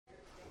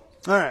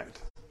All right.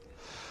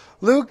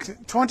 Luke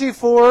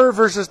 24,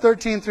 verses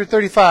 13 through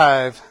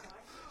 35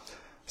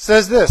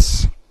 says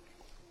this.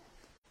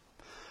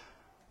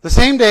 The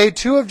same day,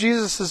 2 of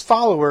Jesus'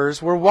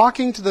 followers were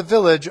walking to the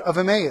village of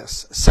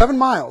Emmaus, 7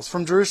 miles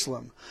from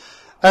Jerusalem.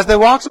 As they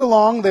walked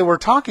along, they were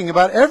talking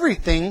about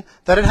everything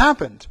that had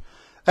happened.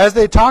 As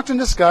they talked and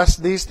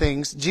discussed these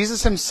things,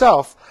 Jesus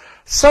himself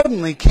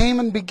suddenly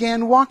came and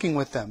began walking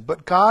with them,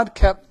 but God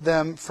kept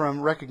them from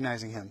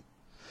recognizing him.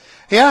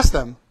 He asked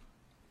them,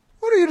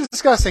 "What are you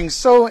discussing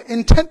so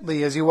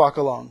intently as you walk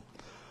along?"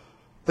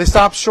 They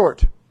stopped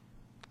short,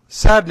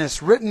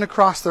 sadness written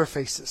across their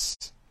faces.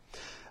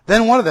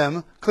 Then one of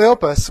them,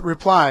 Cleopas,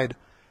 replied,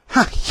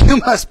 "You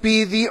must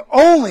be the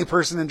only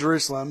person in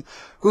Jerusalem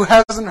who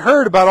hasn't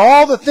heard about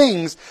all the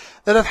things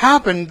that have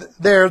happened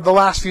there the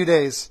last few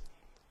days."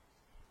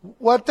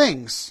 "What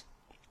things?"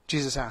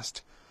 Jesus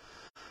asked.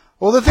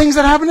 "Well, the things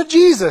that happened to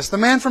Jesus, the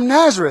man from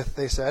Nazareth,"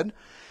 they said.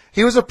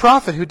 "He was a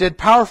prophet who did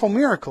powerful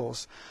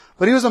miracles,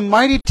 but he was a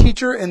mighty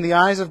teacher in the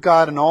eyes of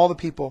God and all the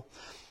people.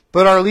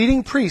 But our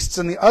leading priests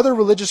and the other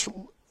religious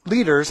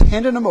leaders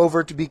handed him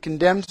over to be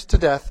condemned to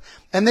death,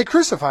 and they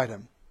crucified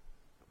him.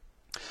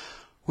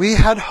 We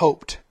had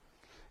hoped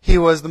he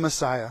was the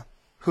Messiah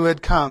who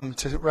had come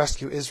to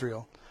rescue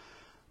Israel.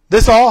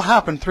 This all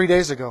happened 3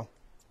 days ago.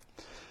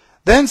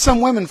 Then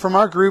some women from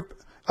our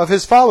group of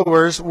his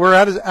followers were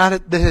at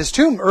his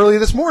tomb early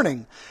this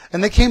morning,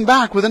 and they came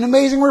back with an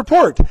amazing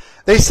report.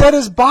 They said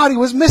his body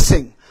was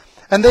missing,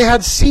 and they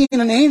had seen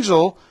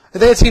angels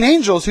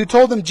who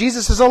told them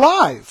Jesus is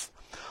alive.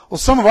 Well,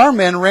 some of our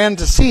men ran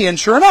to see, and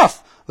sure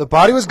enough, the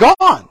body was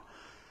gone,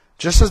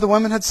 just as the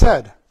women had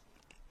said.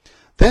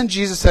 Then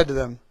Jesus said to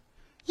them,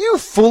 "You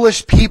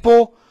foolish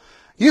people,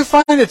 you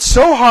find it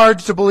so hard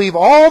to believe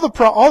all that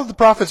the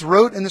prophets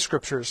wrote in the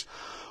scriptures.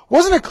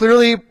 Wasn't it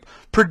clearly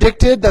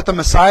predicted that the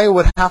Messiah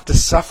would have to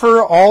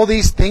suffer all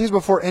these things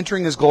before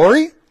entering his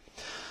glory?"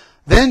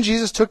 Then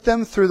Jesus took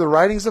them through the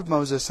writings of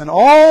Moses and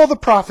all the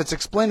prophets,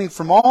 explaining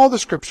from all the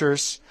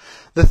scriptures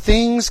the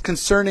things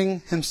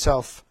concerning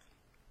himself.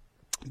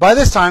 By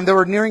this time, they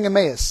were nearing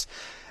Emmaus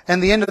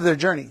and the end of their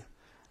journey.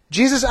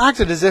 Jesus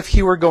acted as if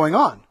he were going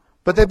on,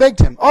 but they begged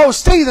him, "Oh,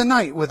 stay the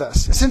night with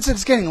us, since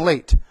it's getting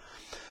late."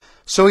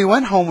 So he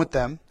went home with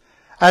them.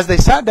 As they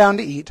sat down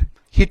to eat,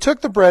 he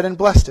took the bread and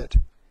blessed it.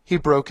 He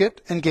broke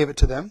it and gave it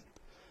to them.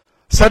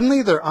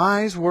 Suddenly their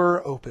eyes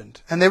were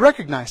opened, and they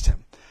recognized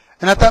him.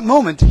 And at that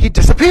moment, he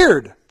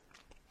disappeared.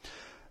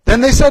 Then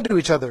they said to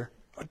each other,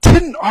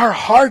 "Didn't our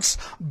hearts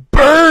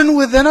burn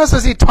within us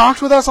as he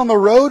talked with us on the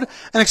road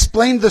and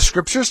explained the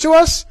scriptures to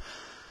us?"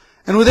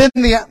 And within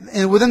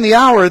the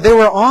hour, they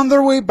were on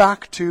their way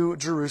back to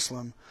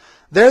Jerusalem.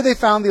 There they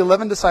found the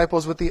 11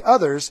 disciples with the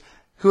others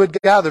who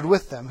had gathered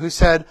with them, who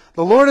said,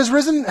 "The Lord has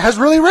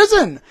really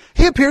risen.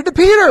 He appeared to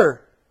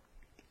Peter."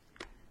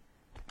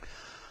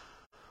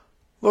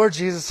 Lord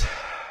Jesus,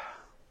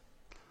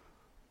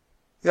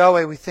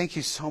 Yahweh, we thank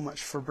you so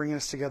much for bringing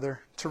us together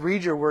to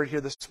read your word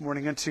here this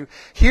morning and to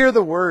hear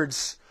the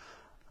words,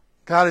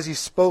 God, as you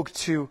spoke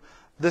to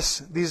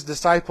these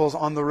disciples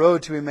on the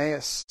road to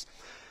Emmaus.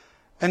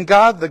 And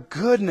God, the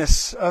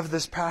goodness of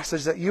this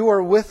passage, that you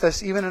are with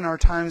us even in our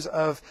times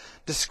of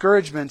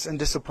discouragements and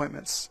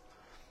disappointments.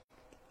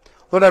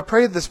 Lord, I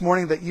pray this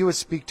morning that you would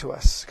speak to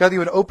us. God, that you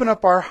would open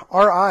up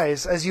our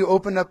eyes as you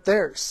opened up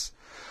theirs.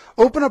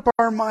 Open up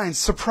our minds.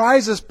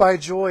 Surprise us by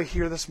joy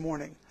here this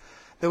morning,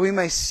 that we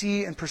may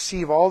see and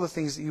perceive all the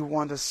things that you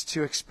want us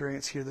to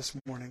experience here this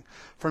morning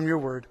from your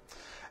word.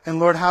 And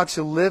Lord, how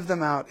to live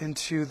them out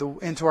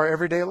into our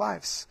everyday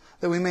lives,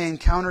 that we may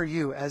encounter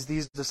you as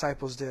these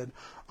disciples did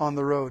on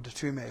the road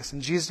to Emmaus.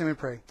 In Jesus' name we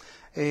pray.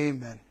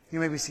 Amen. You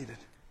may be seated.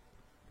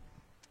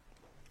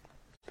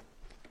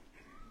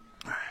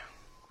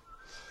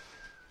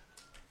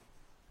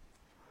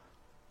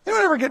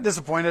 Anyone ever get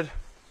disappointed?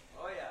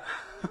 Oh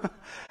yeah.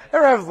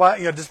 Ever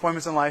have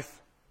disappointments in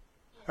life?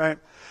 Right?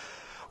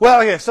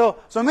 Well, okay, so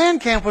Man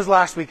Camp was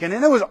last weekend,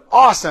 and it was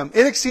awesome.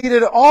 It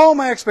exceeded all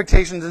my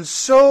expectations in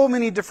so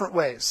many different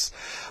ways.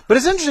 But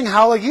it's interesting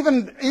how,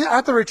 even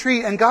at the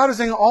retreat, and God was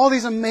doing all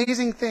these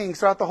amazing things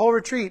throughout the whole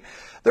retreat,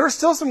 there were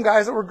still some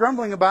guys that were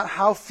grumbling about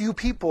how few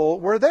people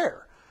were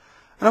there.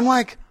 And I'm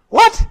like,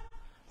 what?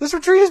 This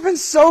retreat has been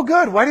so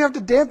good. Why do you have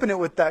to dampen it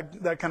with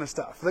that kind of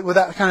stuff, with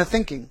that kind of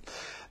thinking?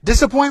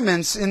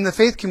 Disappointments in the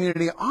faith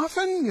community,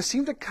 often you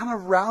seem to kind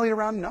of rally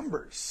around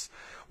numbers.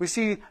 We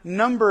see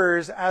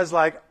numbers as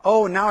like,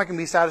 oh, now I can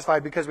be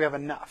satisfied because we have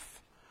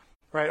enough,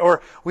 right?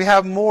 Or we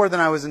have more than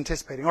I was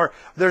anticipating. Or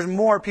there's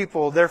more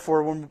people,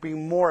 therefore we'll be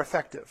more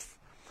effective.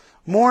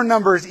 More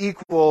numbers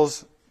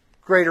equals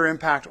greater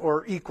impact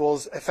or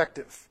equals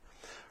effective,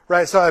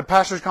 right? So at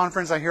pastor's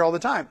conference, I hear all the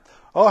time,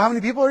 oh, how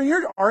many people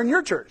are in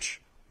your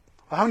church?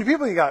 Well, how many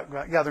people you got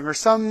gathering? Or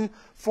some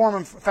form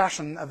of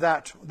fashion of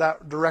that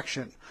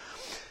direction.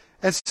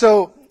 And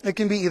so it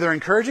can be either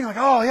encouraging, like,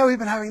 oh, yeah, we've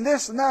been having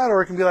this and that,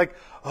 or it can be like,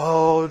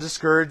 oh,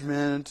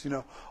 discouragement,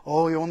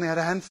 oh, you only had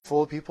a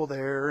handful of people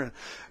there, and,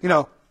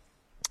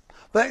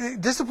 But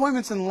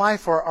disappointments in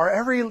life are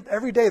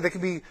every day. They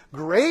can be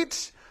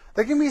great,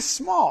 they can be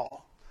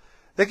small.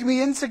 They can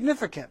be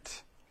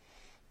insignificant.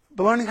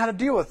 But learning how to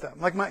deal with them.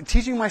 Like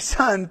teaching my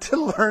son to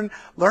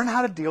learn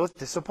how to deal with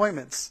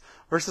disappointments.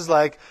 Versus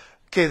like,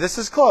 okay, this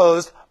is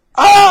closed.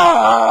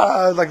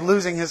 Like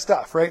losing his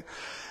stuff, right?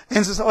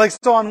 And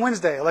so on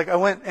Wednesday, like I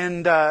went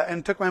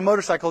and took my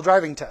motorcycle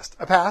driving test.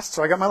 I passed,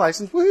 so I got my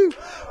license. Woo!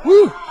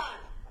 Woo!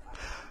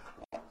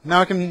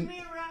 Now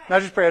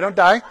just pray I don't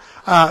die.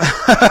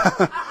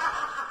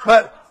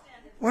 But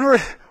when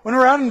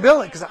we're out in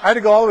Billings, because I had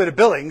to go all the way to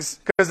Billings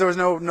because there was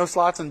no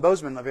slots in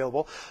Bozeman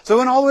available. So I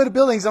went all the way to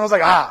Billings and I was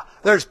like,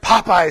 there's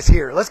Popeyes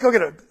here. Let's go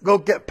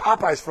get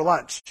Popeyes for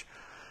lunch.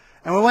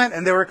 And we went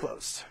and they were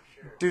closed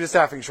due to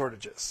staffing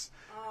shortages.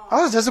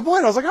 I was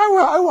disappointed. I was like,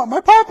 I want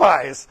my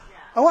Popeyes.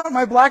 I want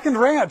my blackened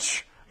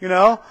ranch,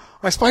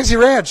 my spicy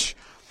ranch.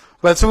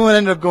 But so we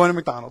ended up going to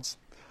McDonald's.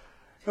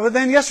 But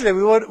then yesterday we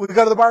go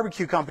to the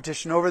barbecue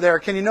competition over there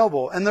at Kenny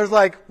Noble, and there's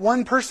like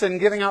one person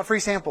giving out free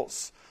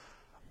samples.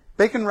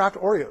 Bacon wrapped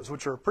Oreos,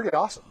 which are pretty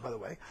awesome, by the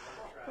way.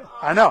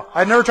 I know.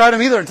 I'd never tried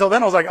them either until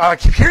then. I was like, I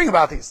keep hearing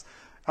about these.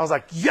 I was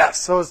like,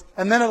 yes.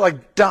 And then it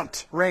like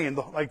dumped rain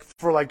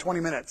for like 20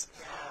 minutes.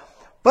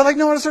 But like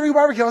no one was serving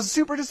barbecue. I was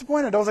super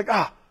disappointed. I was like,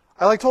 I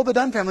like told the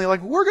Dunn family,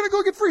 like, we're going to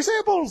go get free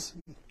samples.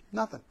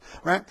 Nothing,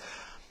 right?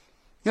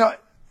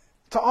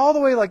 To all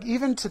the way, like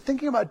even to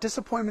thinking about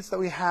disappointments that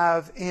we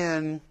have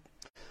in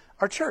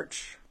our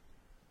church.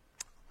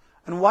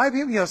 And why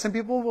people, some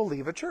people will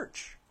leave a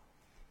church.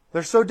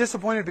 They're so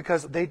disappointed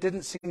because they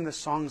didn't sing the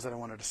songs that I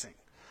wanted to sing.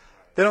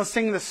 They don't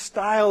sing the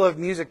style of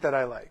music that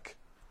I like.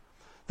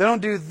 They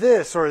don't do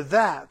this or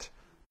that.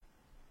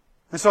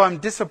 And so I'm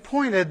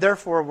disappointed,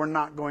 therefore we're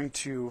not going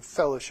to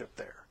fellowship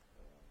there.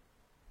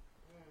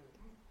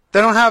 They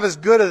don't have as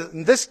good as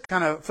this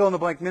kind of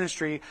fill-in-the-blank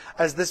ministry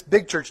as this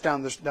big church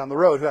down the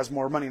road who has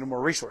more money and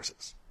more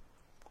resources.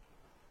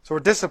 So we're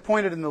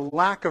disappointed in the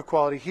lack of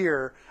quality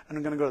here, and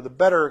I'm going to go to the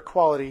better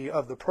quality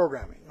of the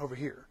programming over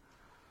here.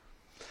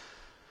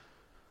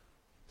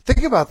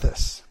 Think about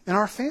this in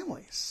our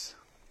families.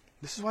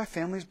 This is why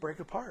families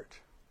break apart.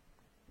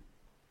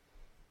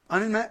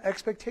 Unmet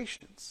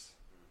expectations.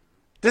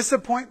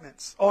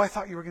 Disappointments. Oh, I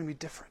thought you were going to be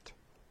different.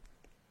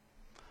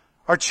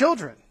 Our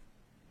children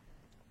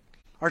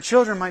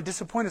might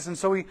disappoint us, and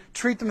so we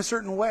treat them a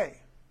certain way.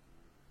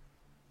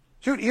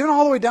 Shoot, even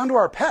all the way down to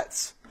our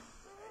pets.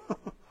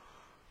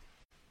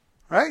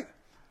 Right?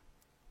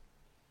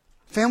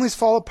 Families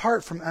fall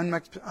apart from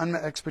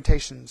unmet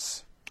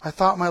expectations. I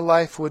thought my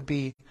life would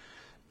be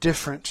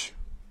different.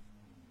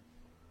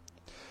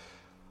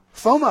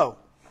 FOMO.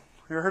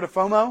 You ever heard of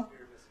FOMO?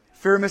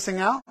 Fear of missing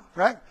out,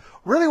 right?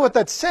 Really what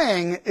that's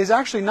saying is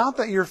actually not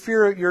that you're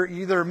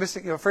either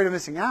afraid of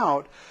missing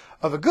out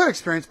of a good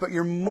experience, but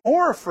you're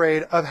more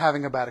afraid of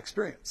having a bad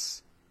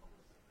experience.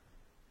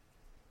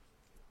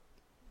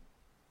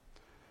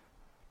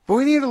 But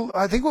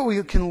I think what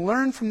we can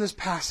learn from this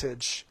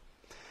passage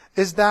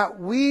is that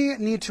we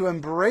need to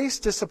embrace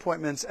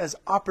disappointments as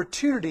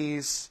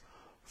opportunities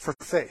for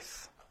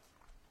faith.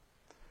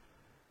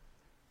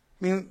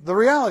 I mean, the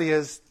reality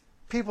is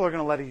people are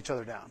going to let each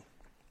other down.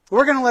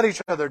 We're going to let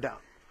each other down.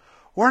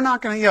 We're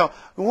not going to,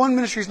 one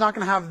ministry is not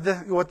going to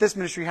have what this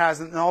ministry has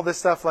and all this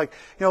stuff. Like,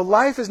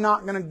 life is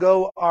not going to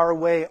go our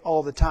way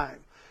all the time.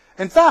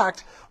 In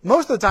fact,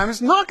 most of the time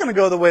it's not going to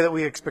go the way that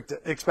we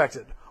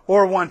expected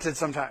or wanted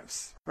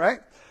sometimes, right?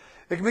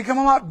 It can become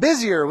a lot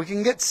busier. We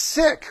can get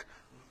sick.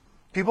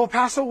 People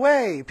pass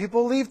away.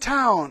 People leave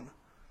town.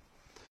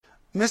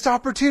 Missed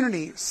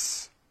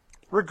opportunities.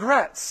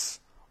 Regrets.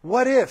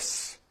 What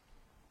ifs.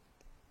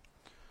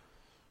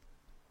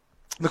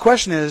 The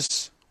question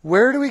is,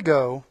 where do we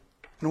go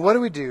and what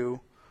do we do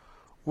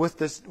with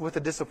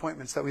the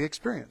disappointments that we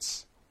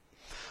experience?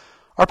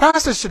 Our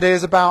passage today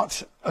is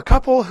about a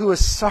couple who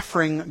is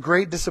suffering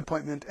great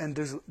disappointment and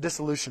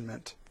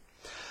disillusionment.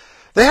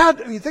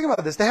 Think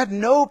about this, they had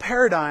no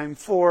paradigm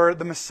for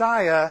the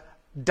Messiah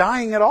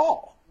dying at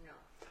all,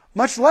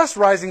 much less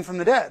rising from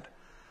the dead.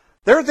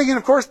 They were thinking,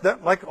 of course,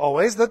 that, like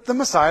always, that the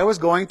Messiah was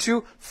going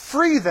to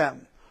free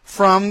them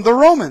from the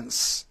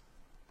Romans.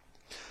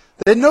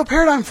 They had no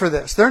paradigm for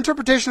this. Their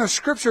interpretation of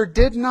Scripture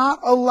did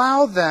not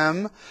allow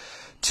them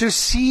to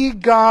see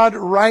God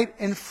right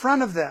in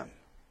front of them.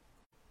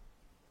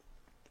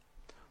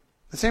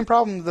 The same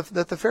problem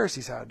that the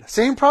Pharisees had.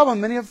 Same problem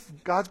many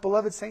of God's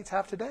beloved saints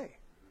have today.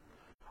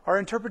 Our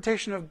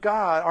interpretation of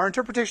God, our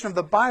interpretation of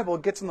the Bible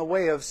gets in the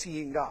way of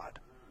seeing God.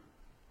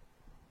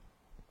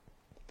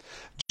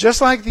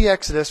 Just like the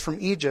Exodus from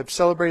Egypt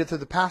celebrated through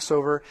the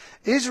Passover,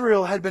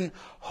 Israel had been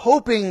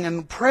hoping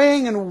and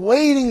praying and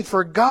waiting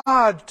for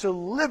God to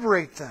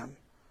liberate them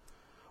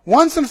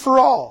once and for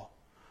all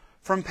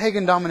from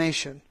pagan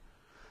domination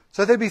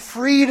so that they'd be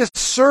free to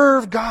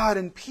serve God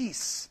in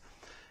peace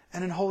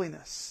and in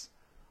holiness.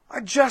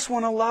 I just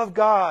want to love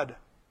God.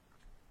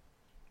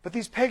 But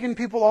these pagan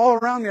people all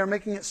around me are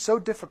making it so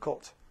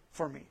difficult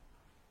for me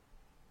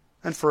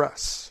and for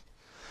us.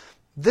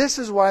 This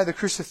is why the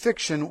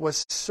crucifixion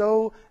was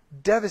so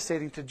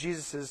devastating to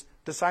Jesus'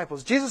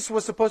 disciples. Jesus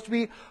was supposed to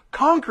be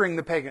conquering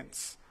the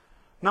pagans,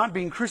 not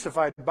being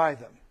crucified by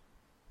them.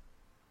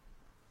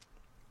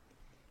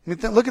 I mean,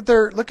 look at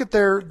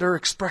their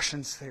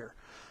expressions there.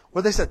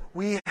 What they said,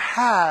 we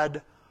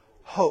had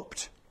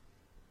hoped.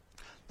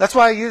 That's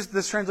why I used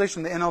this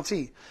translation, the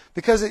NLT,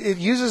 because it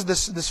uses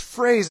this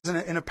phrase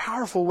in a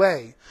powerful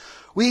way.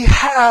 We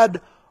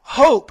had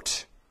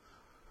hoped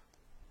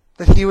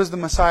that he was the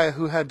Messiah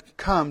who had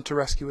come to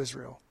rescue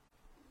Israel.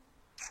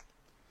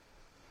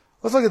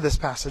 Let's look at this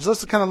passage.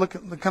 Let's kind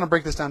of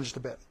break this down just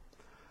a bit.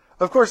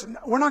 Of course,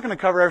 we're not going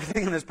to cover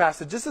everything in this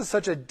passage. This is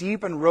such a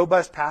deep and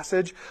robust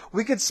passage.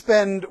 We could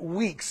spend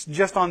weeks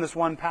just on this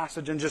one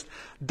passage and just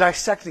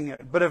dissecting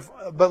it.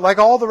 But like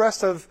all the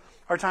rest of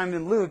our time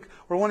in Luke,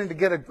 we're wanting to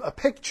get a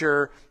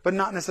picture, but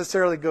not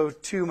necessarily go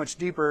too much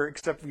deeper,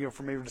 except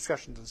for maybe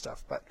discussions and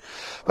stuff. But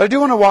I do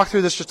want to walk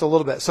through this just a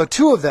little bit. So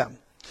two of them.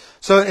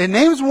 So it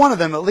names one of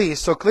them at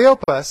least. So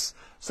Cleopas.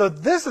 So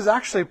this is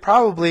actually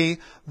probably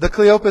the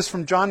Cleopas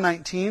from John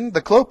 19,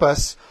 the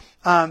Cleopas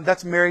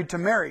that's married to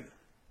Mary.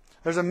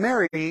 There's a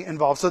Mary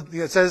involved. So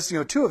it says,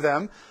 two of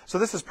them. So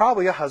this is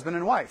probably a husband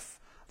and wife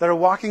that are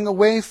walking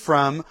away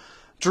from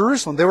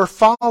Jerusalem. They were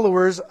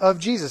followers of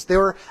Jesus. They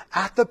were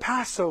at the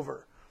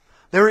Passover.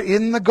 They were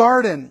in the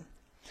garden.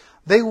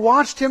 They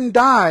watched him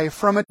die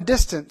from a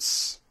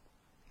distance.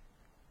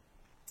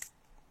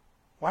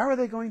 Why were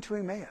they going to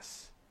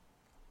Emmaus?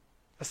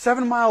 A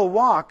 7-mile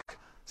walk,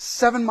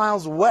 7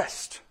 miles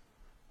west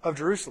of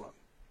Jerusalem.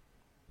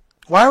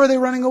 Why were they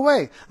running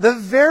away? The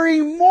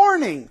very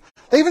morning.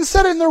 They even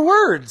said it in their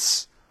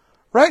words.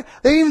 Right?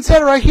 They even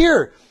said it right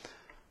here.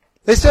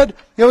 They said,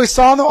 we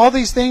saw all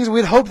these things.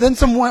 We'd hoped. Then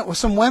some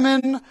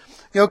women,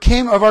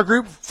 came of our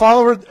group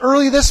follower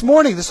early this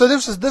morning. So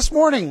this was this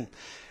morning.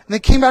 And they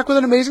came back with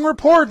an amazing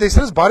report. They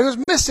said his body was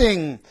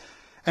missing.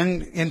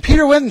 And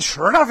Peter went and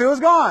sure enough, it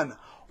was gone.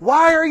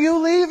 Why are you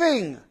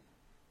leaving?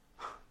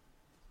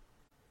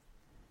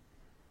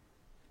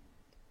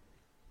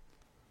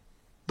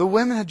 The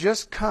women had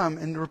just come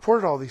and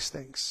reported all these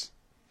things.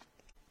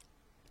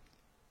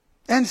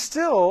 And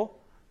still,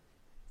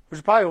 which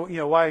is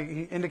probably why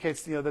he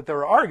indicates that they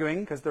were arguing,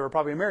 because they were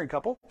probably a married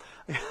couple.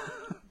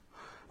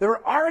 They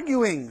were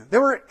arguing. They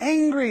were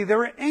angry. They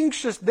were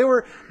anxious. They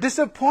were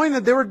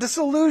disappointed. They were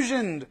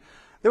disillusioned.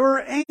 They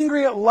were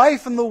angry at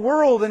life and the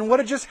world and what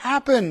had just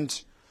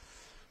happened.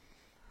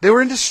 They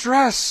were in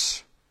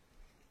distress.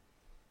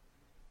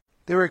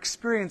 They were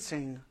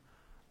experiencing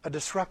a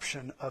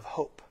disruption of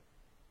hope.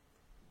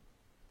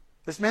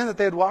 This man that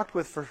they had walked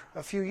with for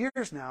a few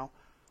years now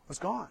was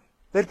gone.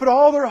 They'd put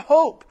all their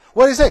hope.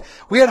 What did he say?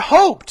 We had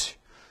hoped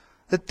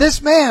that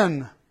this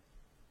man,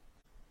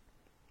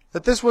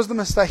 that this was the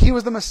Messiah, he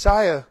was the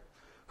Messiah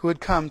who had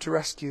come to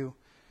rescue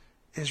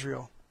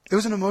Israel. It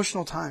was an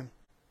emotional time.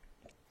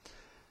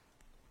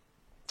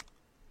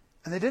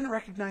 And they didn't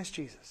recognize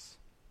Jesus.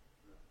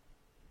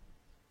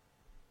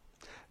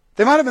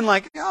 They might have been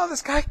like,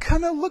 this guy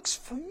kind of looks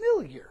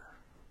familiar.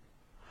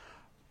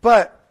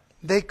 But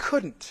they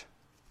couldn't.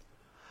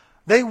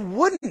 They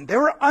wouldn't. They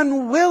were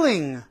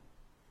unwilling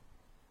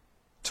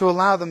to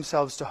allow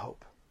themselves to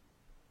hope.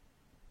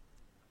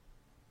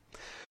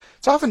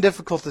 It's often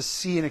difficult to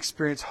see and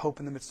experience hope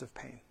in the midst of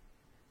pain.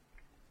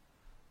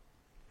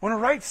 When we're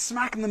right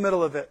smack in the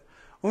middle of it,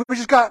 when we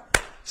just got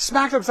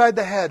smacked upside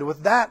the head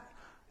with that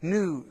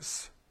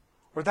news,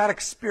 or that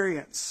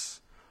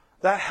experience,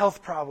 that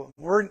health problem,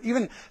 we're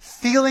even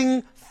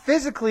feeling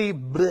physically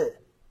bleh.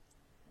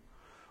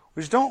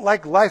 We just don't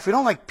like life. We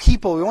don't like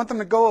people. We want them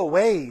to go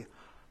away.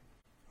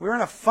 We're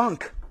in a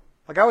funk.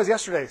 Like I was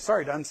yesterday.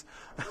 Sorry, Duns.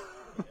 You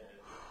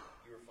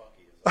were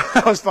funky.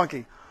 I was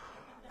funky.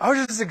 I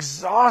was just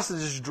exhausted,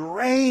 just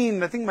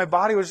drained. I think my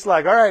body was just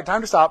like, all right,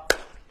 time to stop.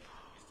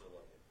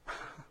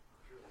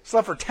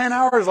 Slept for 10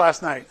 hours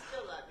last night.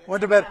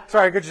 Went to bed.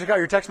 Sorry, I just got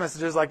your text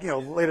messages like,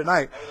 late at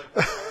night.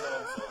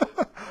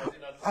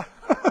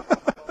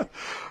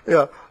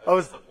 Yeah, I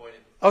was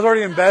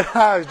already in bed.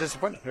 I was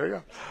disappointed. There you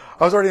go.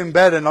 I was already in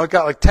bed and I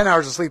got like 10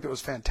 hours of sleep. It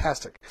was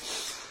fantastic.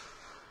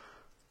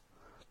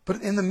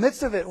 But in the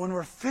midst of it, when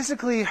we're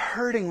physically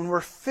hurting, when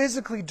we're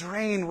physically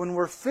drained, when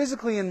we're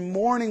physically in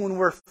mourning, when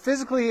we're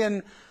physically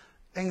in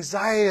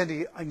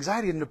anxiety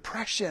and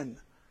depression,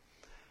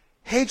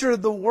 hatred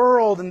of the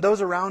world and those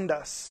around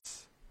us,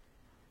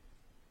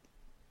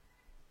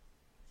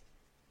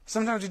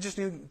 sometimes we just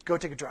need to go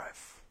take a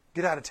drive,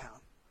 get out of town.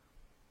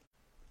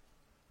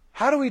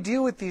 How do we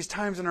deal with these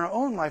times in our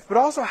own life? But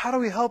also, how do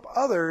we help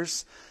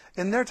others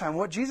in their time?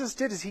 What Jesus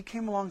did is he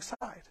came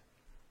alongside.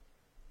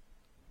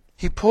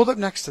 He pulled up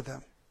next to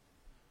them.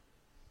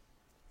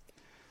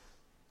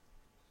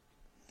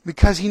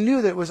 Because he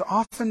knew that it was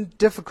often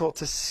difficult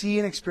to see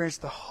and experience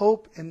the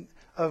hope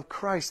of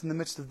Christ in the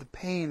midst of the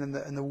pain and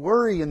the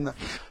worry and the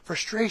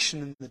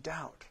frustration and the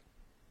doubt.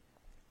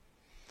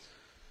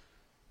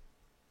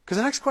 Because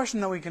the next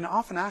question that we can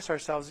often ask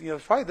ourselves,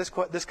 probably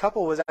this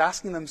couple was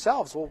asking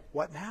themselves, well,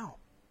 what now?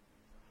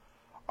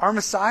 Our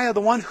Messiah,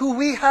 the one who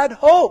we had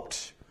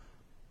hoped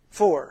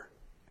for,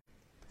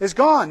 is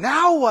gone.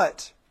 Now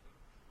what?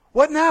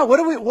 What now?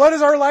 What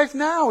is our life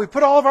now? We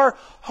put all of our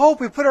hope,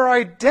 we put our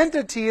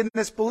identity in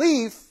this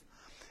belief,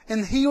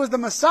 and he was the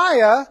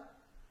Messiah.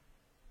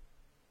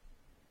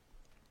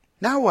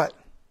 Now what?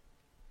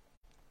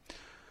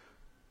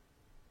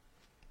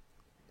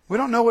 We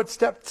don't know what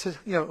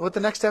the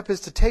next step is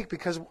to take,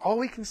 because all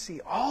we can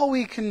see, all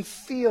we can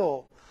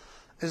feel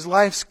is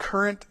life's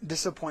current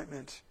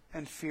disappointment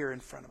and fear in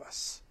front of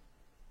us.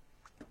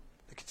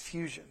 The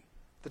confusion,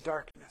 the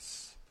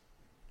darkness.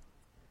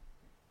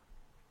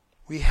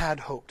 We had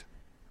hoped.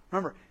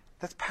 Remember,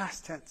 that's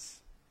past tense.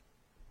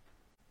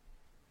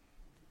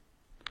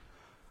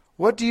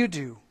 What do you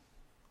do?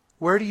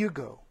 Where do you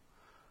go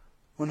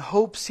when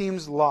hope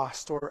seems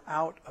lost or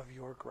out of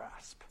your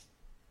grasp?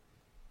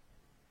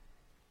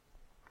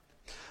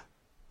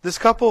 This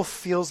couple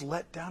feels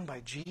let down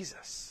by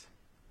Jesus.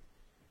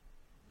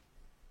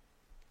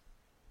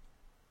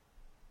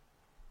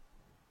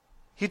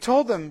 He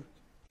told them,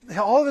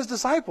 all of his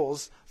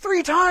disciples,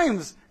 3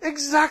 times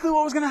exactly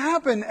what was going to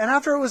happen. And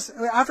after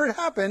it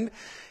happened,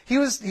 he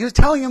was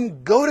telling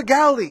them, go to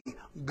Galilee.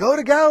 Go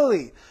to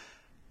Galilee.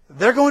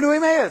 They're going to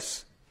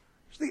Emmaus.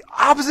 It's the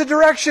opposite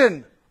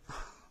direction.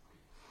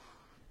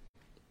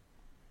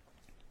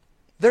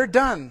 They're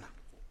done.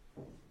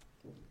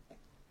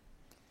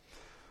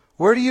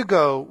 Where do you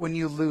go when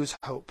you lose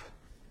hope?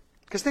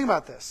 Because think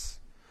about this.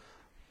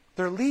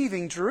 They're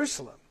leaving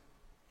Jerusalem.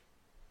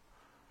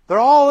 They're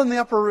all in the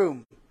upper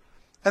room.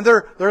 And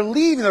they're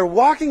leaving. They're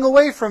walking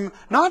away from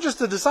not just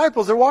the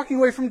disciples. They're walking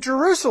away from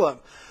Jerusalem.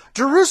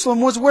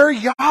 Jerusalem was where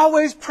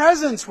Yahweh's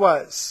presence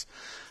was.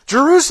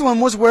 Jerusalem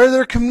was where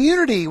their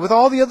community with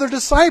all the other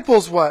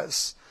disciples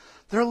was.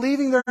 They're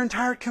leaving their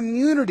entire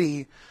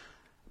community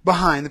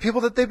behind. The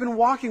people that they've been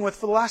walking with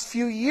for the last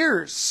few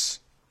years.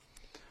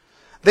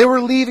 They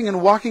were leaving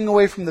and walking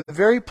away from the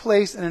very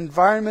place and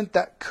environment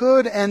that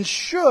could and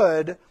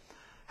should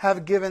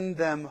have given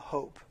them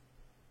hope.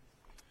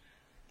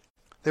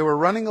 They were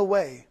running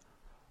away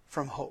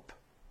from hope.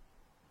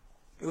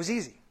 It was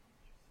easy.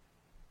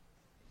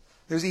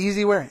 It was the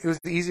easy way. It was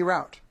the easy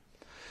route.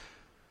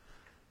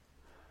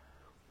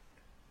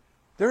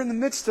 They're in the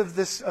midst of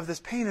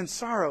this pain and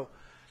sorrow.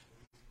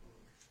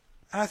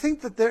 And I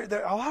think that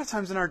there a lot of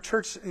times in our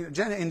church,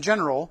 in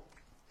general,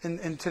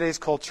 in today's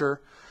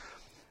culture,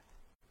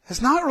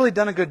 has not really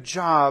done a good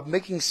job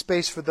making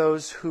space for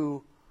those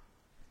who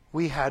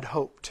we had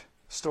hoped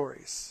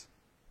stories.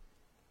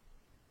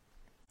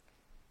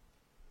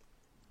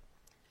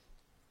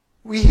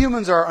 We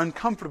humans are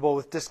uncomfortable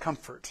with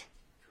discomfort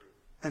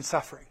and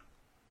suffering.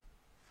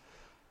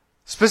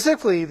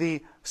 Specifically,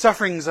 the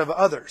sufferings of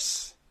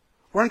others.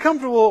 We're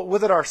uncomfortable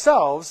with it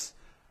ourselves,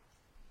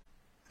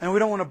 and we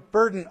don't want to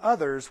burden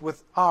others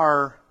with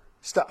our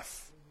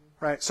stuff.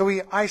 Right? So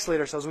we isolate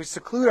ourselves, we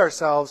seclude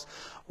ourselves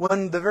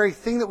when the very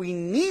thing that we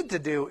need to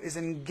do is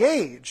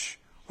engage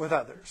with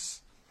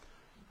others.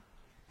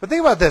 But think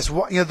about this.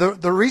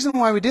 The reason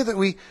why we do that,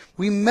 we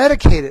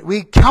medicate it,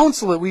 we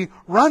counsel it, we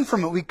run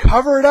from it, we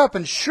cover it up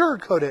and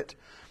sugarcoat it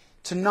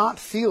to not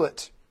feel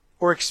it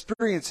or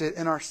experience it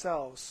in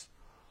ourselves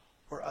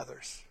or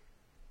others.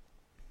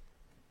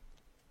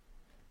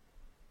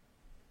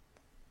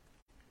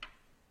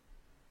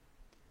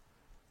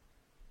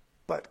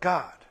 But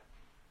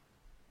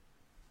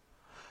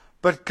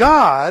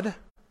God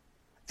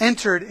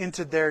entered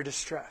into their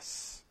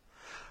distress.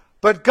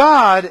 But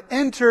God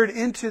entered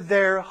into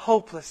their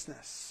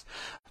hopelessness.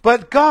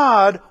 But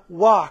God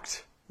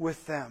walked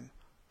with them.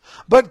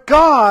 But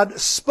God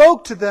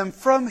spoke to them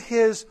from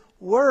His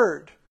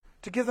Word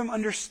to give them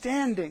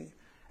understanding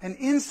and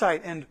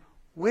insight and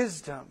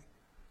wisdom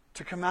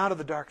to come out of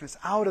the darkness,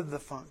 out of the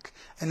funk,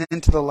 and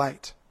into the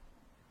light.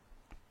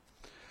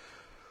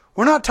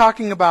 We're not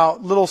talking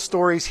about little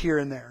stories here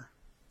and there.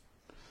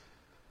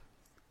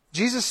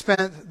 Jesus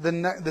spent the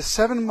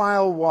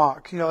 7-mile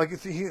walk,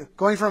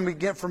 going from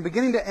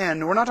beginning to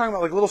end. We're not talking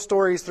about little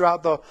stories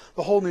throughout the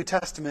whole New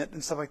Testament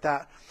and stuff like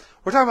that.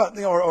 We're talking about,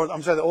 the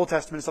Old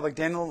Testament and stuff like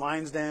Daniel in the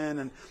lion's den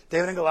and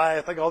David and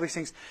Goliath, all these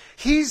things.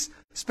 He's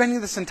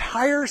spending this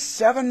entire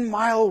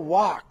 7-mile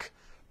walk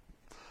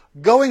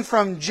going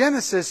from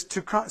Genesis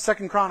to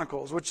 2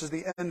 Chronicles, which is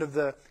the end of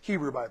the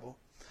Hebrew Bible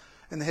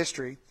in the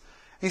history.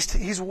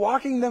 He's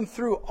walking them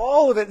through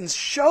all of it and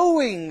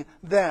showing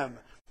them,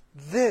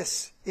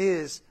 this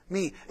is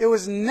me. It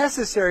was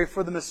necessary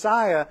for the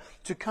Messiah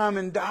to come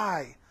and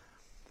die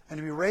and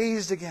to be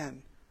raised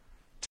again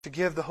to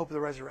give the hope of the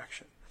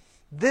resurrection.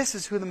 This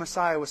is who the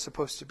Messiah was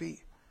supposed to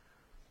be.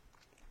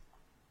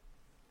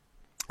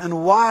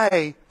 And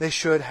why they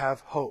should have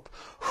hope.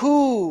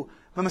 Who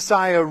the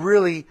Messiah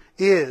really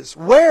is.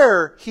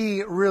 Where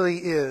He really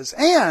is.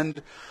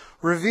 And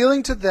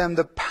revealing to them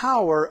the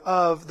power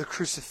of the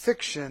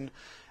crucifixion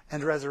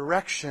and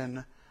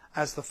resurrection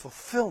as the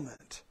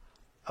fulfillment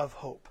of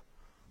hope.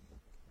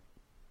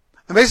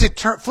 And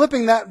basically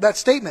flipping that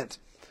statement.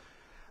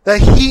 That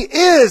He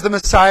is the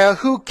Messiah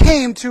who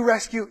came to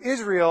rescue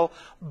Israel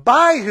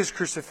by His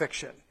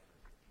crucifixion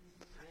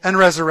and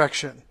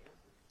resurrection.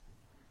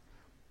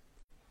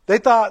 They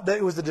thought that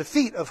it was the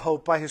defeat of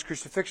hope by His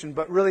crucifixion,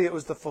 but really it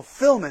was the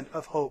fulfillment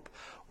of hope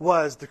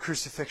was the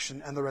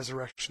crucifixion and the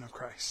resurrection of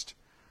Christ.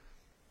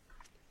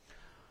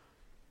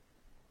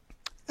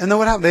 And then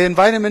what happened? They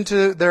invite Him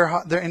into their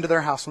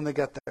house when they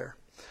get there.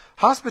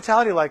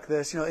 Hospitality like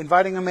this,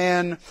 inviting a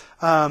man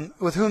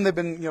with whom they've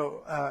been,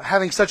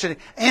 having such an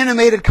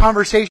animated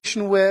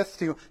conversation with,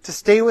 to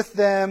stay with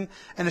them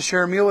and to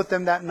share a meal with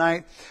them that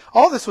night.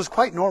 All this was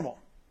quite normal.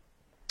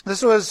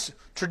 This was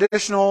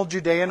traditional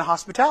Judean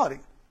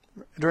hospitality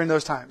during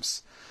those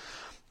times.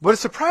 What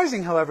is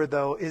surprising, however,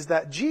 though, is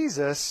that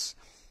Jesus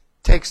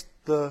takes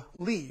the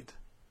lead.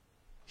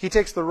 He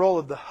takes the role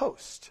of the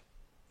host,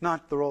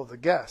 not the role of the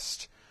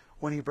guest,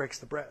 when he breaks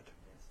the bread.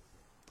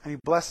 And he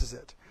blesses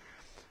it.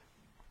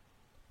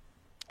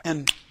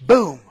 And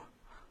boom!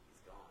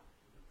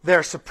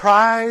 They're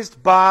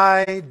surprised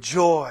by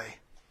joy.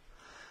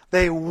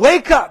 They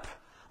wake up.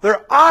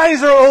 Their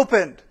eyes are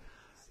opened.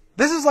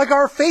 This is like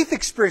our faith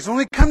experience. When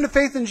we come to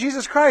faith in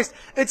Jesus Christ,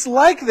 it's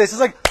like this. It's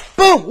like,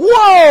 boom!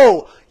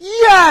 Whoa!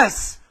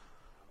 Yes!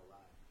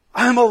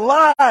 I'm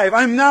alive.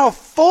 I'm now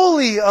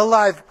fully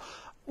alive.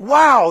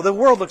 Wow, the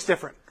world looks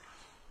different.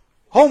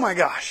 Oh my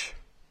gosh.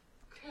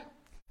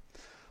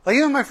 Like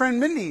even my friend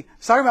Mindy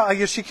was talking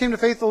about, she came to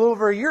faith a little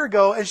over a year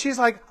ago, and she's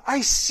like,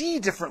 I see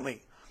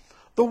differently.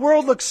 The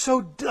world looks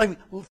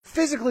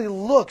physically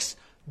looks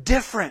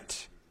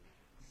different.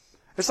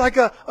 It's like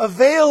a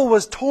veil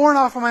was torn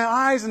off of my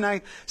eyes, and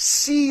I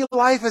see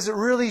life as it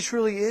really,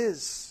 truly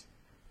is.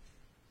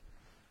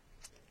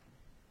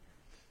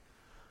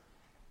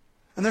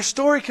 And their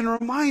story can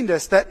remind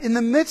us that in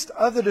the midst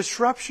of the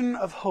disruption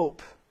of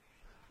hope,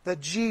 that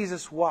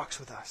Jesus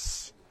walks with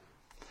us.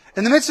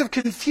 In the midst of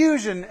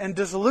confusion and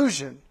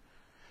disillusion,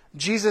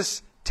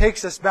 Jesus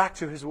takes us back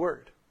to His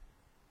Word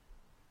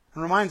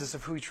and reminds us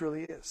of who He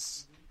truly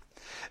is.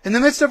 In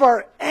the midst of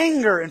our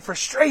anger and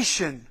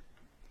frustration,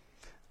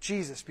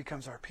 Jesus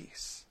becomes our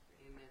peace.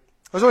 Amen.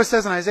 As always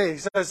says in Isaiah, He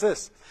says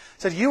this.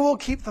 He said, you will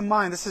keep the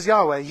mind, this is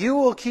Yahweh, you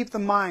will keep the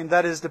mind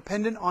that is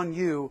dependent on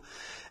you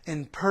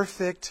in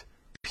perfect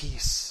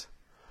peace.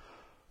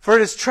 For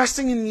it is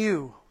trusting in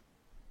you.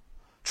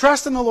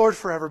 Trust in the Lord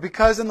forever,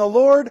 because in the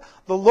Lord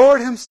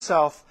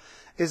Himself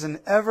is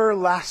an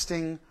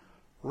everlasting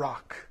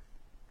rock.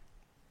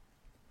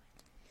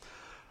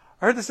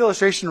 I heard this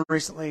illustration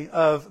recently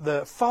of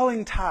the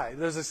falling tide.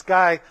 There's this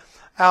guy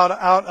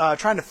out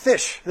trying to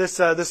fish this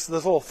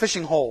little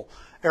fishing hole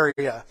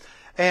area,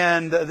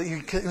 and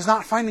he was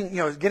not finding,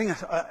 getting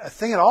a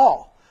thing at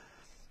all.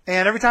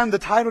 And every time the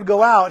tide would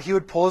go out, he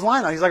would pull his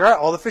line out. He's like, all right,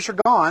 all the fish are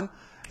gone,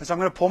 and so I'm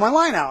going to pull my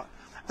line out.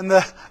 And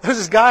there's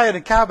this guy in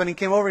a cabin. He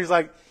came over. He's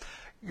like,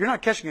 "You're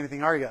not catching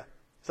anything, are you?"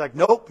 He's like,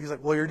 "Nope." He's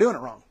like, "Well, you're doing it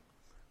wrong."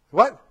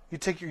 What? You're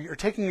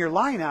taking your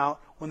line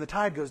out when the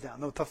tide goes down.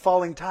 The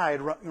falling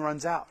tide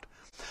runs out.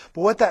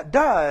 But what that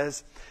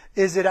does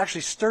is it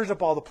actually stirs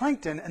up all the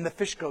plankton, and the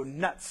fish go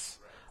nuts.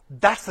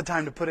 That's the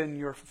time to put in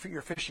your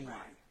fishing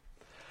line.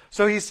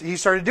 So he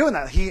started doing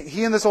that.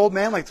 He and this old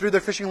man threw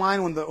their fishing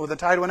line when the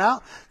tide went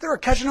out. They were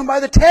catching them by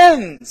the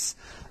tens.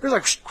 There's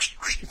like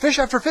fish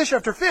after fish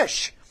after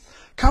fish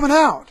coming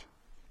out.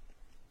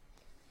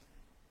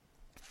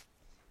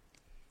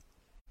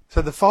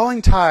 So the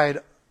falling tide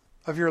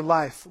of your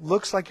life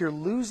looks like you're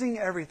losing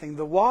everything.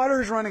 The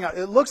water's running out.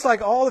 It looks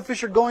like all the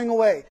fish are going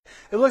away.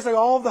 It looks like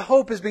all of the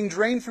hope is being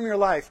drained from your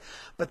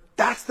life. But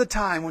that's the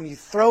time when you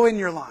throw in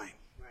your line.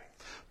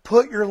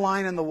 Put your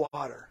line in the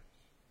water.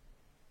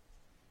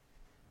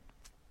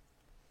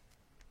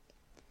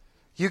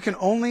 You can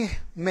only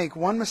make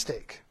one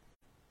mistake: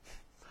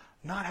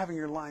 not having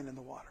your line in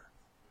the water.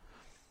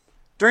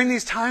 During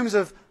these times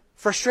of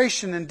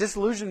frustration and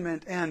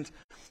disillusionment and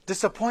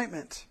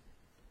disappointment,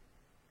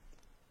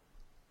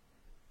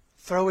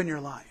 throw in your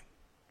line.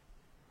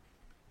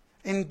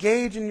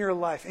 Engage in your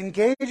life.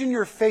 Engage in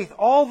your faith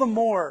all the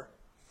more.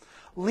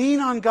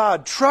 Lean on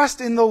God. Trust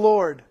in the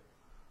Lord.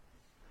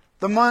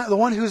 The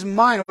one whose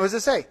mind, what does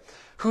it say?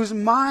 Whose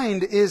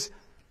mind is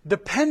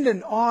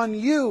dependent on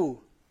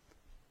you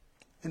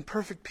in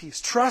perfect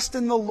peace. Trust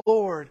in the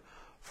Lord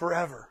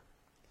forever.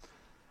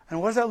 And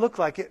what does that look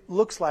like? It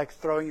looks like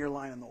throwing your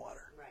line in the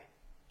water. Right.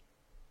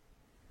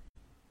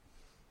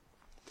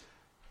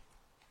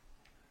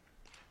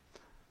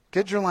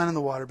 Get your line in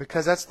the water,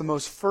 because that's the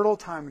most fertile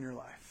time in your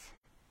life.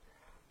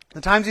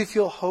 The times you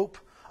feel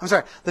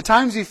the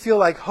times you feel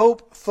like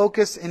hope,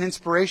 focus, and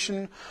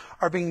inspiration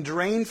are being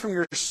drained from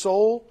your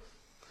soul,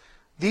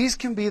 these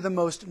can be the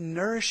most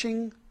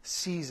nourishing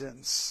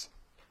seasons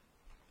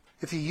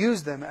if you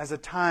use them as a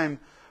time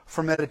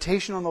for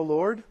meditation on the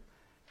Lord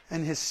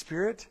and His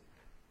Spirit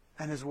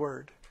and His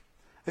Word.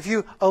 If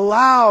you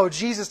allow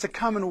Jesus to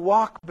come and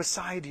walk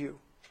beside you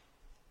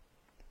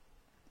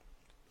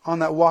on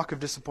that walk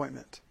of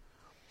disappointment.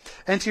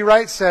 N.T.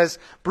 Wright says,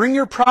 bring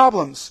your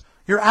problems,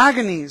 your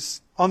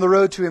agonies on the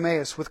road to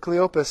Emmaus with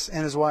Cleopas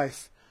and his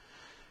wife.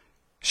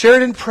 Share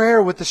it in prayer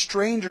with the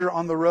stranger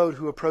on the road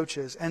who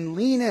approaches, and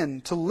lean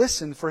in to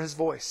listen for his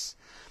voice,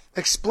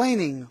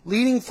 explaining,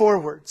 leaning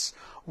forwards,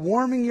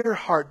 warming your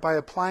heart by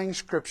applying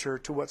Scripture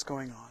to what's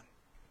going on.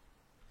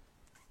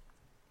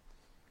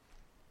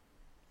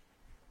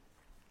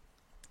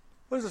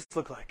 What does this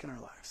look like in our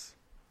lives?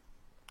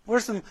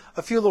 What are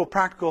a few little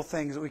practical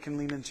things that we can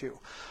lean into?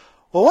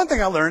 Well, one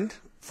thing I learned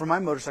for my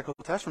motorcycle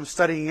test, from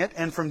studying it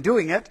and from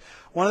doing it,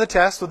 one of the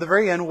tests at the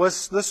very end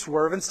was the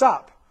swerve and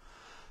stop.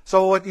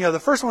 So what, the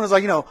first one is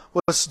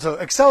was to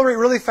accelerate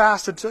really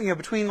fast to,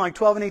 between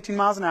 12 and 18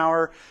 miles an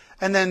hour,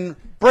 and then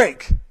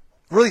brake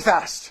really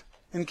fast.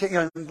 And,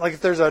 like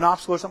if there's an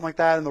obstacle or something like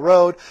that in the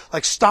road,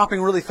 like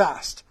stopping really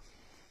fast.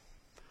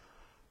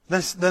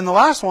 Then the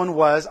last one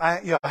was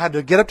I had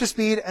to get up to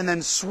speed and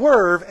then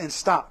swerve and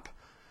stop.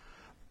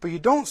 But you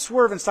don't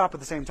swerve and stop at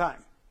the same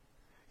time.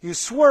 You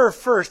swerve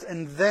first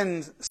and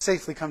then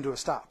safely come to a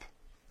stop.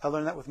 I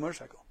learned that with a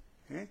motorcycle.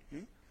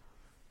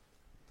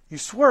 You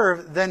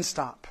swerve, then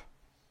stop.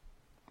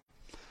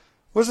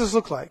 What does this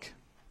look like?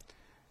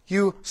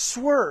 You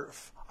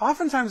swerve.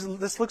 Oftentimes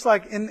this looks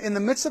like in the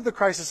midst of the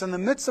crisis, in the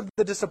midst of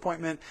the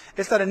disappointment,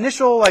 it's that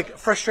initial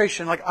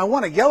frustration. I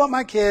want to yell at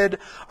my kid.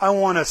 I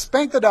want to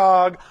spank the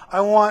dog.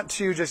 I want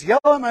to just yell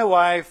at my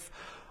wife.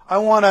 I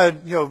want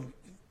to,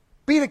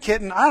 beat a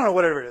kitten. I don't know,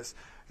 whatever it is.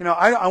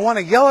 I want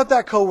to yell at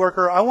that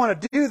coworker. I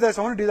want to do this.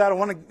 I want to do that. I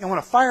want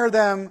to fire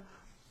them.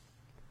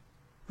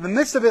 In the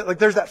midst of it,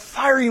 there's that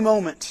fiery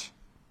moment.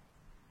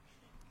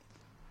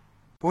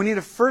 But we need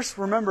to first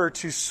remember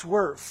to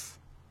swerve.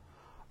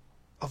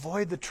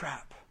 Avoid the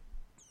trap.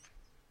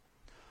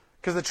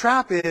 Because the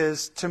trap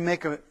is to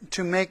make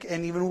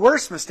an even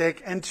worse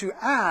mistake and to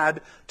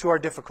add to our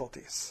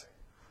difficulties.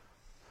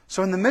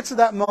 So in the midst of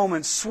that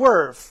moment,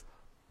 swerve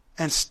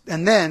and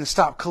then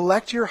stop.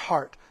 Collect your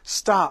heart.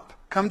 Stop.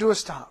 Come to a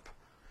stop.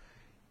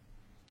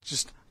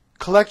 Just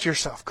collect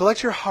yourself.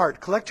 Collect your heart.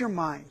 Collect your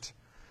mind.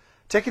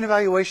 Take an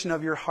evaluation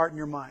of your heart and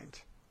your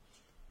mind.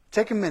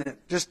 Take a minute.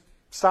 Just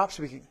stop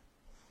speaking.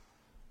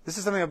 This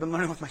is something I've been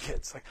learning with my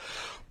kids.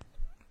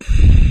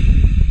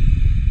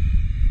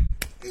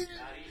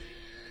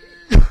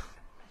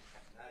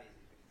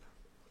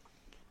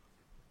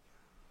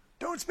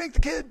 Don't spank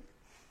the kid.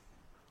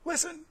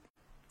 Listen.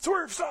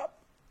 Swerve. Stop.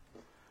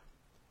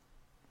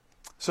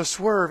 So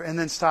swerve and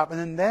then stop,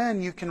 and then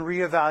you can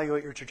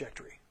reevaluate your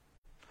trajectory.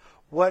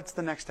 What's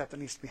the next step that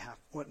needs to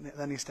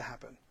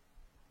happen?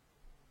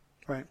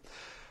 Right?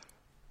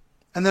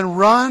 And then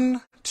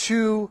run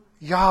to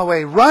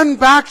Yahweh. Run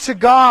back to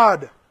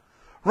God.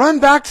 Run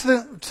back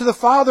to the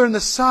Father and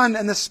the Son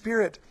and the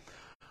Spirit.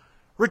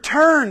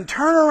 Return.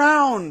 Turn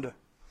around.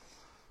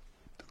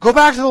 Go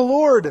back to the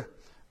Lord.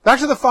 Back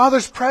to the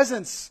Father's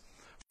presence.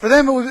 For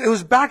them, it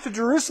was back to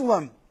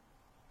Jerusalem.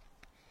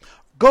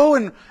 Go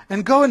and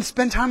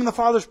spend time in the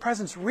Father's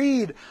presence.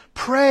 Read,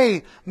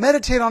 pray,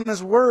 meditate on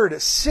His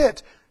Word,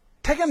 sit,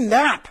 take a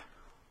nap.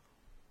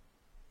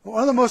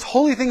 One of the most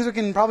holy things we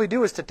can probably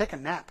do is to take a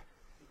nap.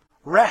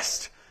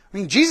 Rest.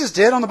 Jesus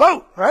did on the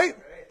boat, right?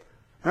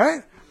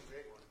 Right?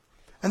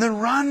 And then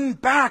run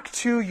back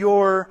to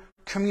your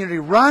community.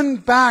 Run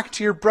back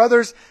to your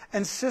brothers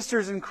and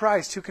sisters in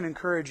Christ who can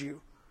encourage you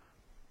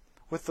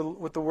with the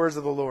words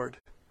of the Lord.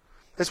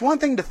 It's one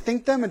thing to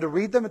think them and to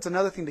read them. It's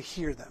another thing to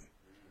hear them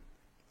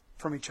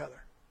from each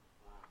other.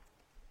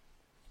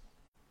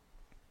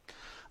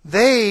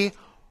 They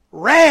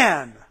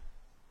ran.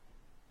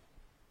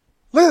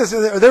 Look at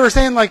this. They were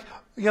saying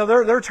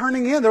they're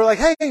turning in. They're like,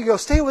 hey,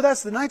 stay with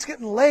us. The night's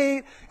getting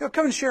late.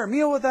 Come and share a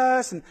meal with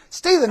us and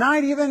stay the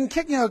night even.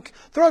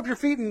 Throw up your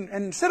feet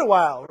and sit a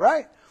while,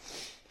 right?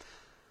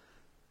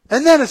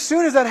 And then as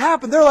soon as that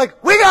happened, they're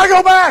like, we got to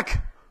go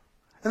back.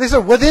 And they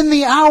said within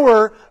the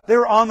hour, they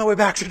were on the way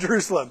back to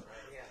Jerusalem.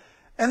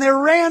 And they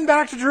ran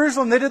back to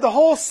Jerusalem. They did the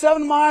whole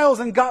 7 miles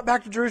and got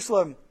back to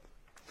Jerusalem.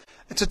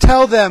 And to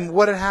tell them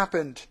what had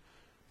happened.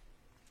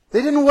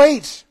 They didn't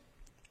wait.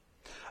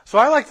 So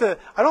I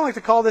don't like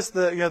to call this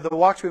the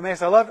walk to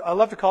Emmaus. I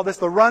love to call this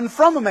the run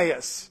from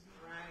Emmaus.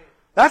 Right.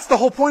 That's the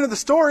whole point of the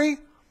story,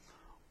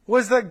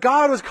 was that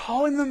God was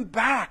calling them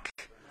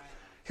back. Right.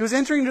 He was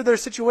entering into their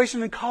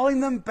situation and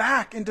calling them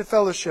back into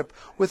fellowship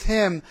with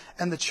Him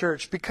and the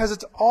church, because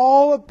it's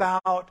all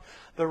about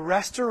the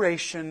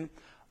restoration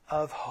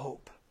of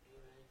hope.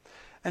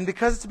 And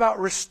because it's about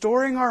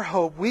restoring our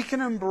hope, we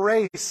can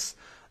embrace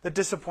the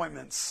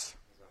disappointments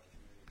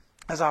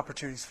as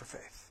opportunities for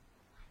faith.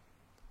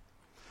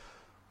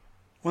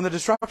 When the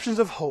disruptions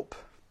of hope,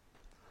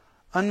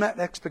 unmet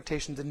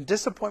expectations, and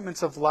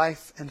disappointments of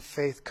life and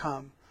faith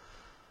come,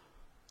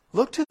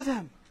 look to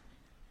them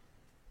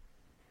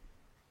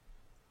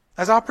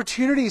as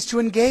opportunities to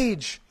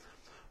engage.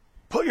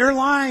 Put your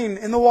line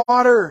in the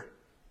water.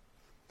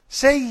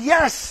 Say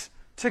yes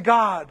to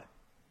God.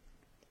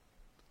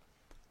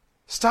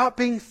 Stop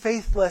being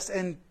faithless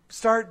and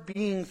start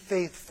being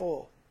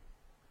faithful.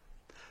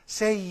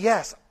 Say,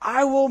 yes,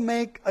 I will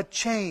make a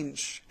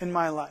change in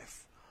my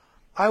life.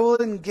 I will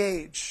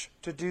engage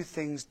to do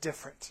things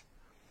different.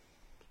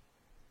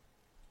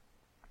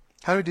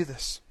 How do we do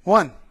this?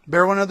 1,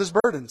 bear one another's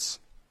burdens.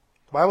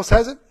 The Bible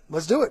says it.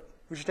 Let's do it.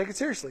 We should take it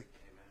seriously.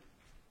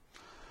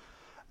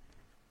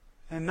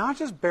 And not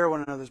just bear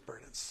one another's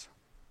burdens,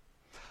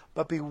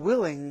 but be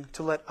willing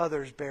to let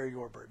others bear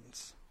your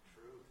burdens.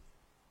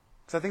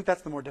 Because I think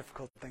that's the more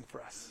difficult thing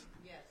for us.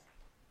 Yes.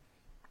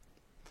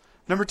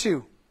 Number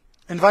 2,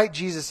 invite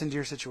Jesus into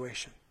your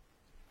situation.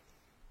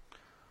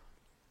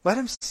 Let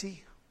Him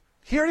see.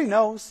 He already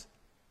knows.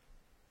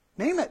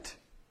 Name it.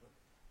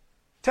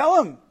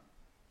 Tell him,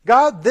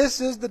 God,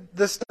 this is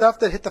the stuff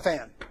that hit the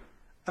fan.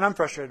 And I'm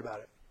frustrated about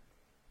it.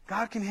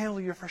 God can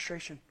handle your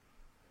frustration.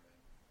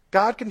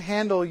 God can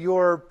handle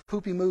your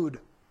poopy mood.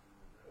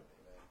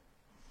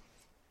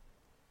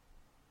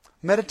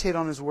 Meditate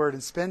on His Word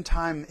and spend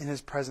time in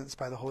His presence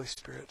by the Holy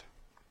Spirit.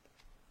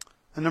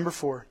 And number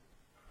 4,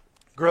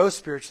 grow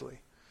spiritually.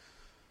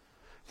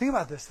 Think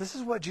about this. This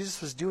is what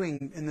Jesus was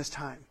doing in this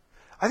time.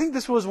 I think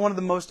this was one of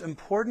the most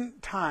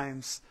important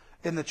times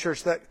in the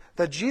church, that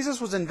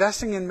Jesus was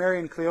investing in Mary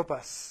and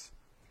Cleopas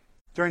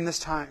during this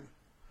time,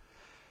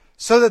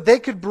 so that they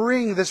could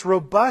bring this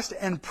robust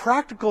and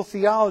practical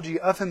theology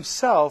of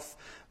Himself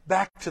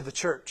back to the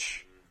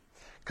church.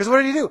 Because what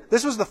did He do?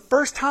 This was the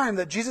first time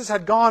that Jesus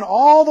had gone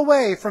all the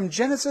way from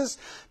Genesis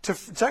to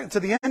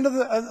the end of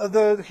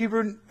the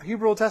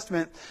Hebrew Old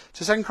Testament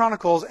to 2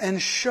 Chronicles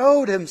and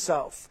showed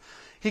Himself.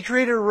 He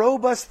created a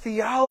robust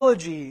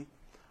theology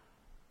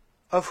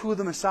of who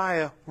the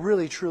Messiah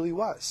really truly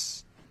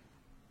was.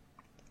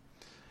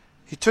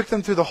 He took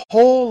them through the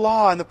whole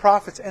law and the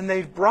prophets, and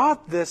they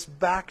brought this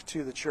back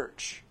to the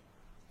church.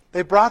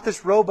 They brought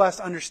this robust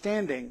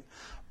understanding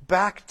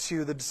back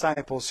to the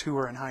disciples who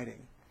were in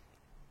hiding.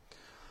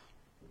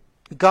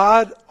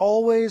 God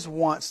always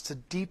wants to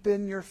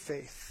deepen your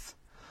faith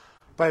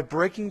by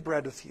breaking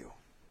bread with you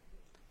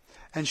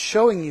and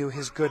showing you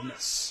His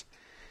goodness.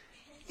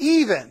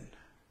 Even,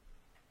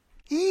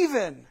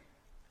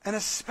 and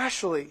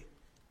especially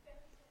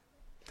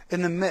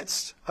in the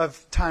midst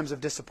of times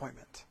of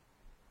disappointment.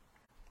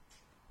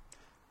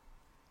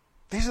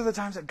 These are the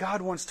times that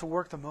God wants to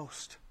work the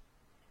most.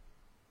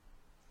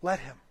 Let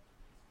Him.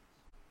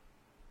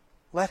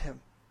 Let Him.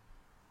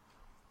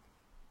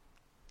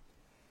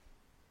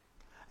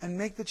 And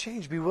make the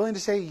change. Be willing to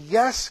say,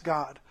 yes,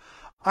 God,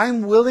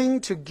 I'm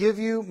willing to give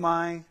you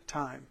my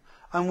time.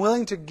 I'm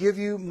willing to give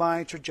you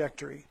my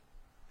trajectory.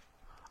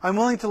 I'm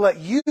willing to let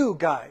you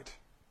guide.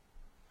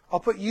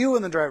 I'll put you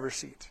in the driver's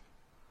seat.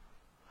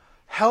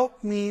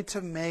 Help me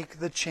to make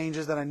the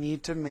changes that I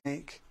need to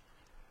make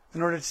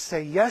in order to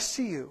say yes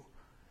to you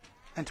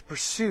and to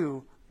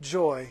pursue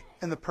joy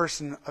in the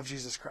person of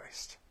Jesus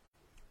Christ.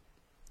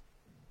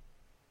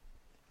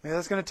 Maybe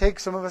that's going to take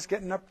some of us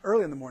getting up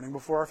early in the morning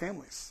before our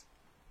families.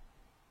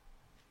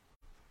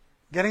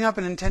 Getting up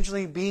and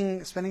intentionally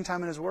spending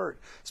time in His Word.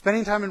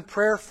 Spending time in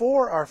prayer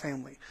for our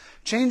family.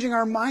 Changing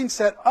our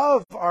mindset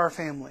of our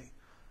family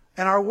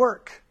and our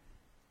work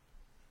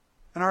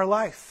and our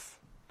life.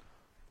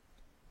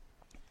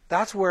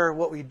 That's where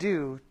what we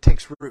do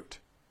takes root.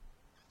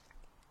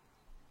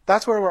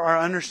 That's where our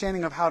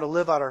understanding of how to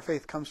live out our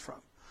faith comes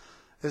from.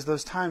 Is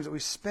those times that we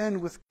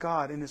spend with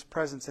God in His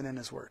presence and in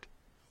His Word.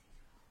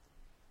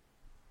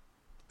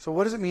 So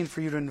what does it mean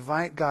for you to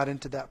invite God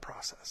into that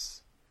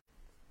process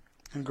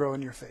and grow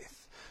in your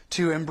faith?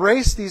 To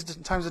embrace these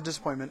times of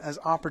disappointment as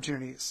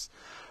opportunities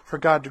for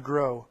God to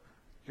grow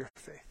your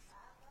faith.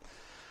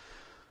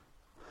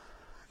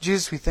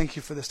 Jesus, we thank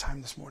you for this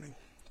time this morning.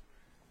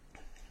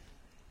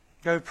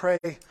 God, we pray,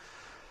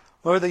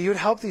 Lord, that you would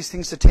help these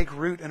things to take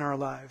root in our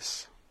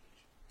lives.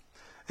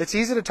 It's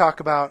easy to talk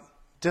about,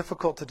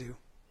 difficult to do.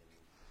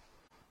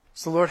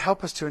 So Lord,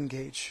 help us to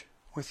engage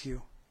with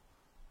you.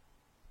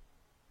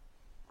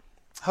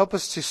 Help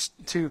us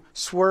to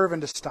swerve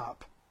and to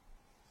stop.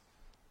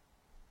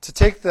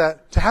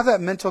 To have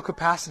that mental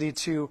capacity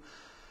to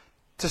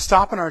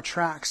stop in our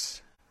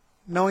tracks,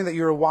 knowing that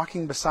you are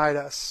walking beside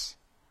us,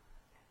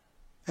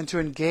 and to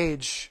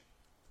engage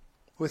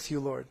with you,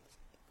 Lord,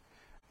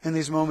 in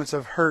these moments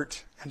of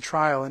hurt and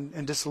trial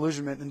and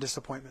disillusionment and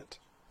disappointment.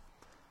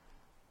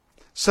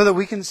 So that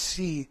we can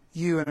see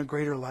you in a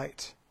greater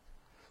light.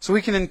 So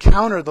we can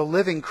encounter the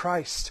living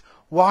Christ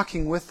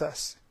walking with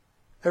us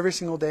every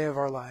single day of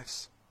our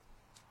lives.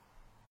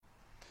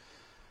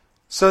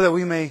 So that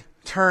we may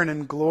turn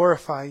and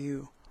glorify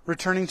you,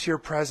 returning to your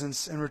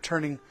presence and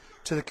returning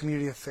to the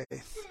community of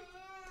faith.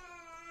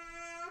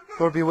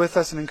 Lord, be with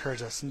us and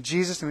encourage us. In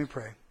Jesus' name we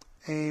pray.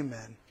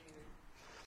 Amen.